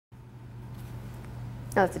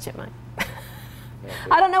Oh, it's a chipmunk.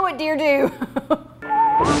 I don't know what deer do.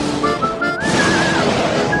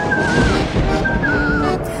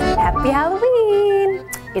 Happy Halloween!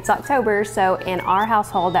 It's October, so in our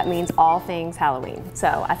household that means all things Halloween.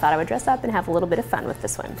 So I thought I would dress up and have a little bit of fun with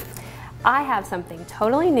this one. I have something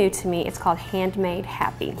totally new to me. It's called Handmade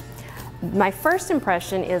Happy. My first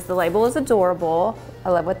impression is the label is adorable. I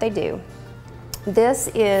love what they do. This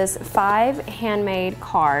is 5 handmade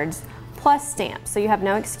cards plus stamps, so you have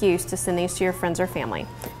no excuse to send these to your friends or family,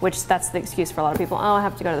 which that's the excuse for a lot of people. Oh, I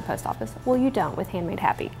have to go to the post office. Well, you don't with Handmade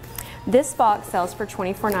Happy. This box sells for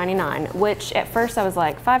 $24.99, which at first I was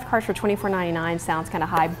like, 5 cards for $24.99 sounds kind of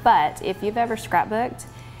high, but if you've ever scrapbooked,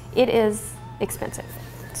 it is expensive.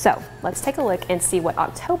 So let's take a look and see what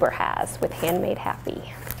October has with Handmade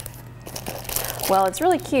Happy. Well, it's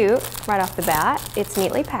really cute right off the bat. It's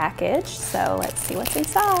neatly packaged, so let's see what's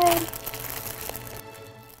inside.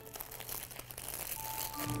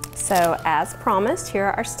 So as promised, here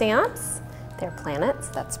are our stamps. They're planets,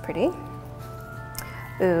 that's pretty.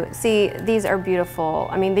 Ooh, see, these are beautiful.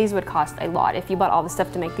 I mean, these would cost a lot. If you bought all the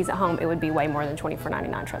stuff to make these at home, it would be way more than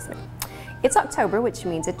 $24.99, trust me. It's October, which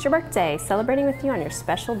means it's your birthday, celebrating with you on your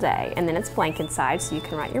special day. And then it's blank inside, so you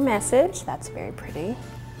can write your message. That's very pretty.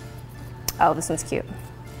 Oh, this one's cute.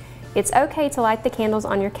 It's okay to light the candles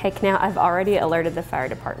on your cake now. I've already alerted the fire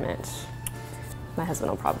department. My husband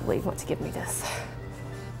will probably want to give me this.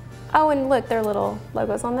 Oh, and look, their little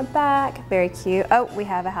logos on the back. Very cute. Oh, we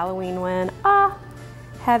have a Halloween one. Ah,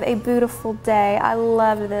 have a beautiful day. I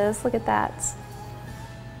love this. Look at that.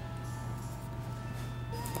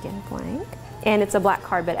 Again, blank. And it's a black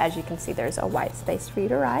card, but as you can see, there's a white space for you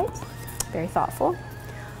to write. Very thoughtful.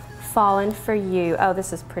 Fallen for you. Oh,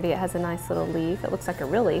 this is pretty. It has a nice little leaf. It looks like a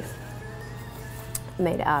real leaf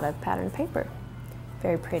made out of patterned paper.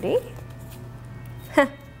 Very pretty.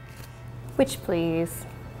 Which please.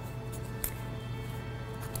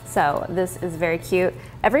 So this is very cute.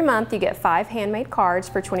 Every month you get 5 handmade cards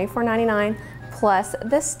for $24.99 plus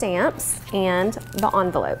the stamps and the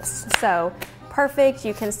envelopes. So perfect.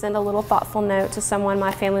 You can send a little thoughtful note to someone.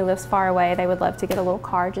 My family lives far away. They would love to get a little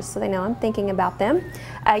card just so they know I'm thinking about them.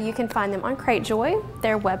 You can find them on Cratejoy.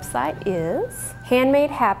 Their website is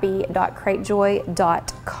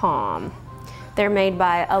handmadehappy.cratejoy.com. They're made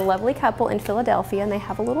by a lovely couple in Philadelphia, and they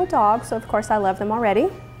have a little dog, so of course I love them already.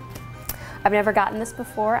 I've never gotten this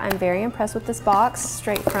before. I'm very impressed with this box,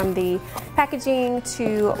 straight from the packaging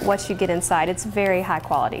to what you get inside. It's very high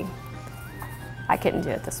quality. I couldn't do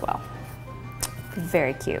it this well.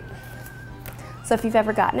 Very cute. So if you've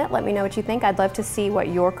ever gotten it, let me know what you think. I'd love to see what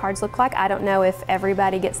your cards look like. I don't know if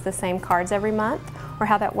everybody gets the same cards every month or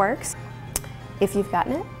how that works. If you've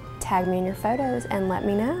gotten it, tag me in your photos and let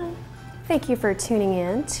me know. Thank you for tuning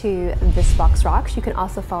in to This Box Rocks. You can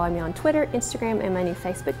also follow me on Twitter, Instagram, and my new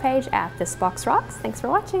Facebook page at This Box Rocks. Thanks for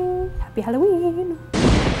watching. Happy Halloween.